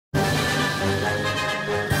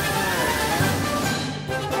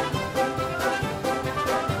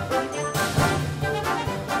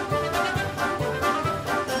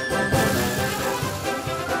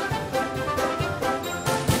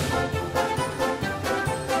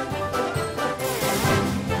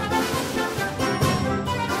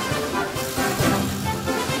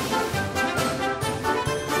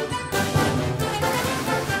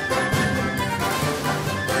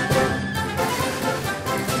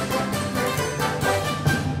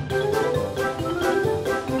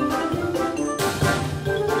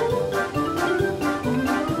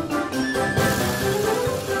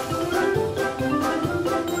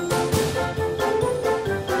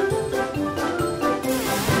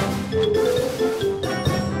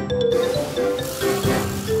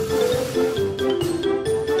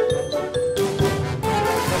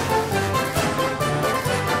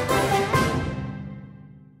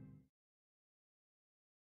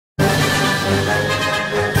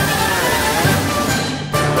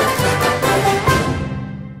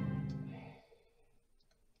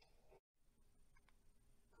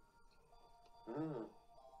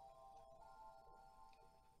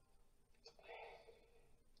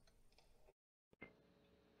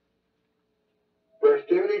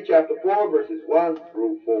Timothy chapter 4, verses 1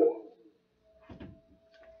 through 4.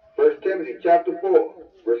 1 Timothy chapter 4,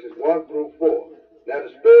 verses 1 through 4. Now the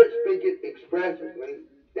Spirit speaketh expressly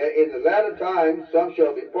that in the latter times some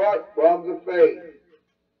shall depart from the faith,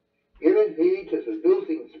 giving heed to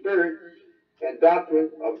seducing spirits and doctrine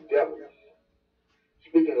of devils,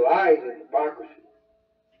 speaking lies and hypocrisy,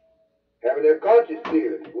 having their conscience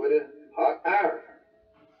seared with a hot iron,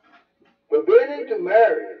 forbidding to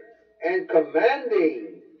marry, and commanding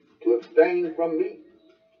to abstain from meats,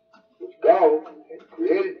 which God has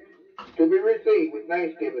created to be received with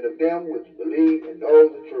thanksgiving of them which believe and know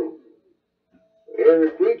the truth.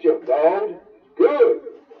 Every creature of God is good,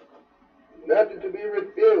 nothing to be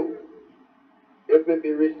refused, if it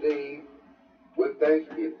be received with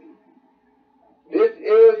thanksgiving. This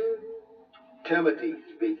is Timothy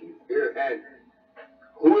speaking here. And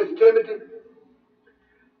who is Timothy?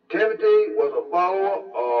 Timothy was a follower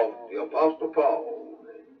of the Apostle Paul.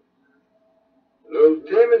 Little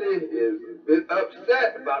Timothy is a bit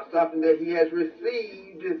upset about something that he has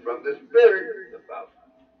received from the Spirit about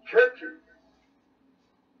churches.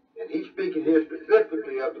 And he's speaking here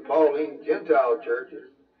specifically of the Pauline Gentile churches.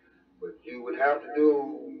 But you would have to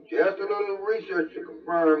do just a little research to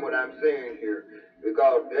confirm what I'm saying here,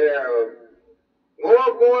 because there are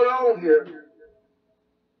more going on here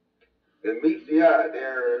than meets the eye.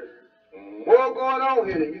 There's more going on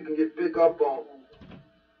here than you can just pick up on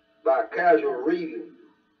by casual reading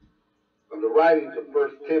of the writings of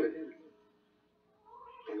First Timothy.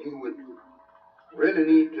 And you would really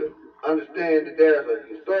need to understand that there's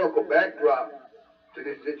a historical backdrop to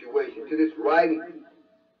this situation, to this writing.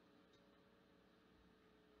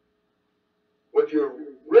 What you're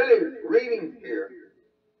really reading here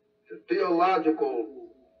is a theological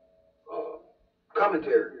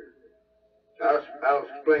commentary. I'll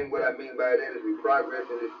explain what I mean by that as we progress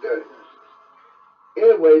in this study.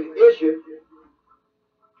 Anyway, the issue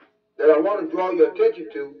that I want to draw your attention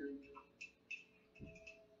to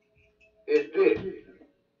is this.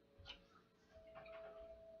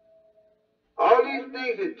 All these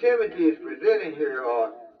things that Timothy is presenting here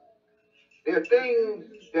they're things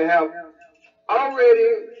that have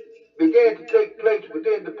already began to take place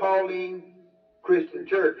within the Pauline Christian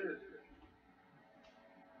churches.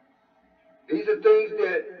 These are things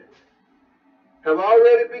that have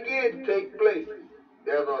already begun to take place.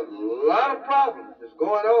 There's a lot of problems that's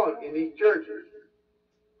going on in these churches.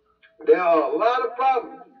 There are a lot of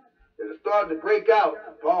problems that are starting to break out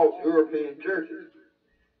in Paul's European churches.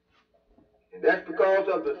 And that's because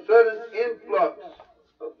of the sudden influx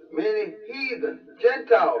of the many heathen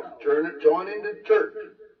Gentiles joining the church,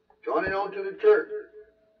 joining onto the church.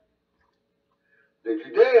 The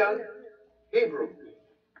Judean Hebrews,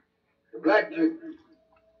 the black Jews,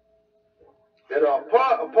 that are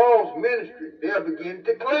part of Paul's ministry, they'll begin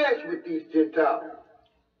to clash with these Gentiles.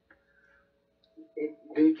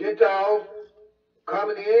 These Gentiles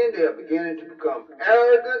coming in, they're beginning to become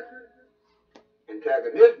arrogant,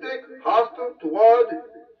 antagonistic, hostile toward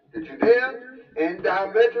the Judeans, and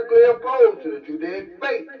diametrically opposed to the Judaic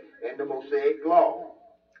faith and the Mosaic law.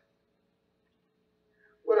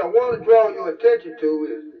 What I want to draw your attention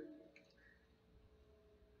to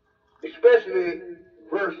is especially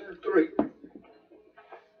verse 3.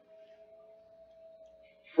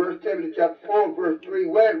 1 Timothy chapter 4, verse 3,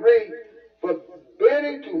 where it reads,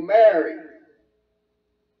 forbidding to marry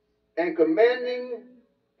and commanding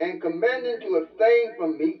to abstain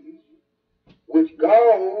from meats, which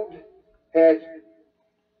God has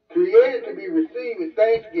created to be received with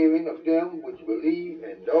thanksgiving of them which believe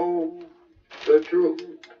and know the truth.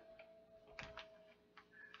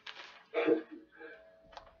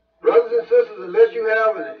 Brothers and sisters, unless you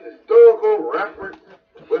have an historical reference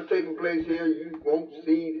of what's taking place here, you won't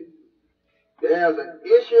see it. There's an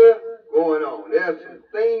issue going on. There's some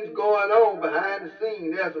things going on behind the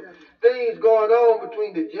scenes. There's some things going on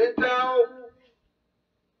between the Gentile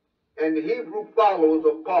and the Hebrew followers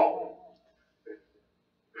of Paul.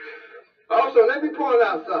 Also, let me point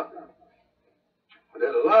out something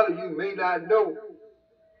that a lot of you may not know.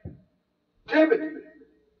 Timothy's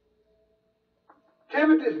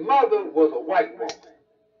mother was a white woman.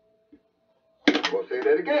 I'm going to say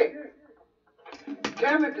that again.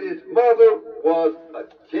 Timothy's mother was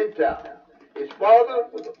a Gentile. His father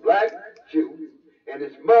was a black Jew, and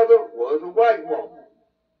his mother was a white woman.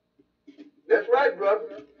 That's right,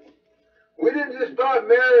 brother. We didn't just start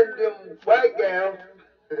marrying them white gals.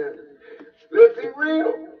 Let's be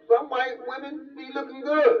real. Some white women be looking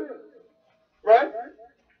good. Right?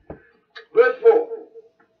 Verse 4.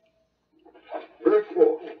 Verse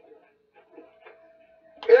 4.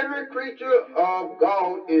 Every creature of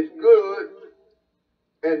God is good,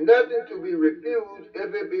 and nothing to be refused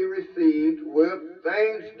if it be received with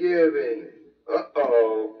thanksgiving.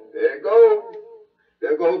 Uh-oh, there it goes.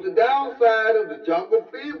 There goes the downside of the jungle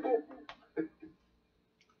people.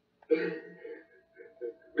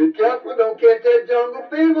 Be careful, don't catch that jungle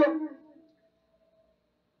fever.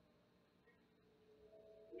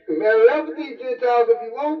 You can marry up with these Gentiles if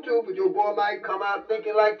you want to, but your boy might come out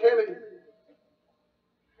thinking like Timothy.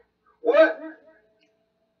 What?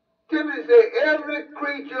 Timothy said, every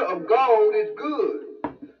creature of God is good.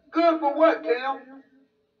 Good for what, Tim?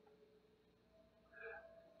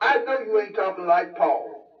 I know you ain't talking like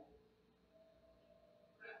Paul.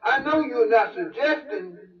 I know you're not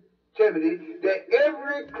suggesting, Timothy, that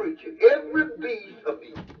every creature, every beast of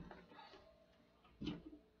the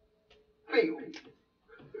field.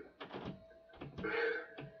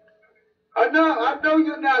 I know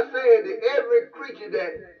you're not saying that every creature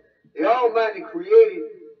that the Almighty created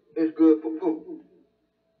is good for food.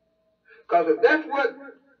 Because if that's what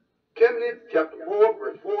Timothy chapter 4,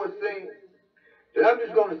 verse 4 is saying, then I'm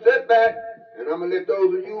just going to sit back and I'm going to let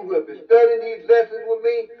those of you who have been studying these lessons with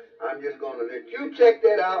me, I'm just going to let you check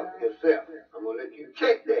that out yourself. I'm going to let you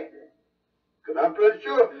check that. Because I'm pretty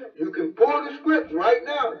sure you can pull the scripts right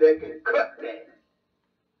now that can cut that.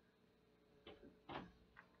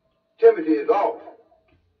 Timothy is off.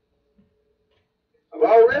 I've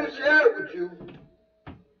already shared with you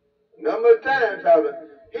a number of times how the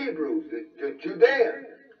Hebrews, the Judeans,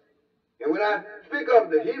 and when I speak of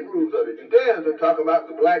the Hebrews or the Judeans, I'm talking about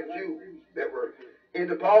the black Jews that were in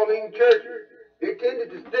the Pauline churches. They tended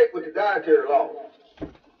to stick with the dietary laws.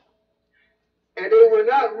 And they were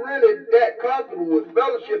not really that comfortable with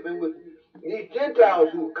fellowshipping with these Gentiles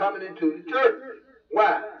who were coming into the church.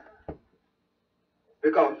 Why?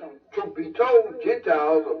 Because, truth be told,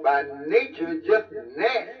 Gentiles are by nature just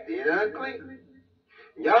nasty and unclean.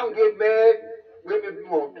 Y'all can get mad with me if you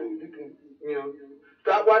want to. You can,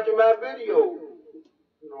 stop watching my videos.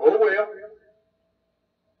 Oh well.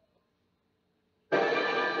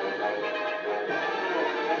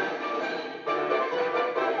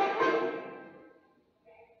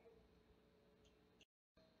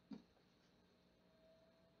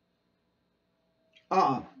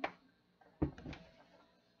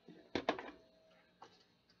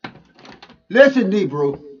 Listen,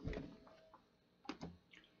 Negro.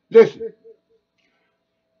 Listen.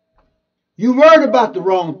 You worried about the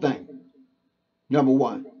wrong thing. Number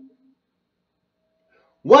one.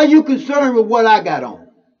 Why are you concerned with what I got on?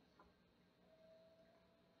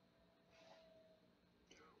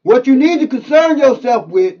 What you need to concern yourself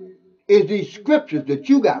with is these scriptures that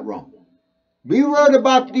you got wrong. Be worried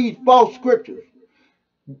about these false scriptures.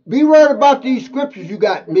 Be worried about these scriptures you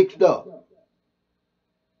got mixed up.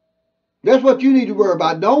 That's what you need to worry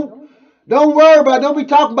about. Don't be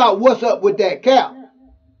talking about what's up with that cap.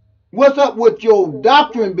 What's up with your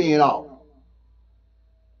doctrine being off?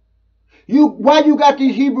 Why you got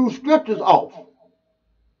these Hebrew scriptures off?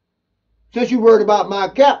 Since you worried about my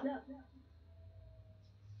cap.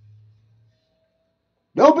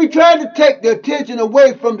 Don't be trying to take the attention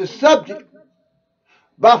away from the subject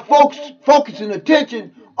by folks focusing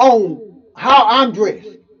attention on how I'm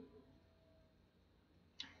dressed.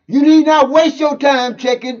 You need not waste your time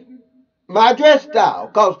checking my dress style,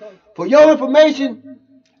 because for your information,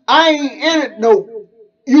 I ain't in no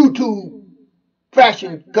YouTube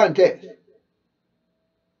fashion contest.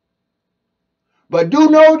 But do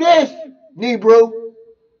know this, Negro.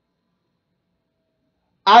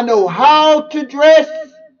 I know how to dress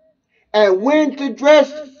and when to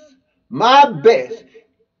dress my best.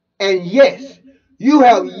 And yes, you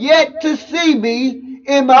have yet to see me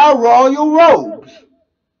in my royal robes.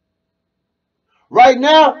 Right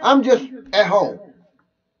now, I'm just at home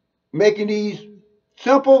making these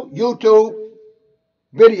simple YouTube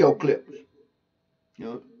video clips.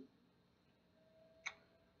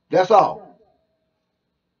 That's all.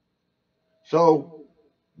 So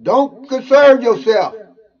don't concern yourself.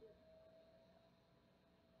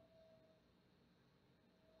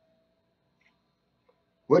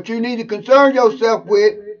 What you need to concern yourself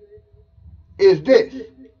with is this.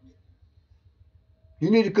 You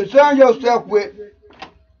need to concern yourself with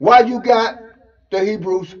why you got the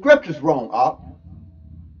Hebrew scriptures wrong,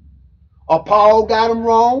 or Paul got them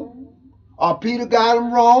wrong, or Peter got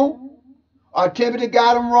them wrong, or Timothy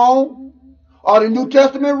got them wrong, or the New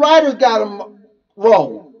Testament writers got them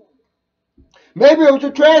wrong. Maybe it was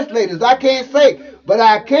the translators, I can't say, but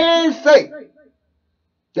I can say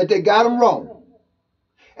that they got them wrong.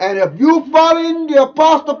 And if you follow the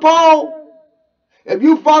Apostle Paul, if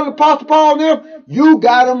you follow the Apostle Paul and them, you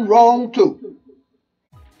got them wrong too.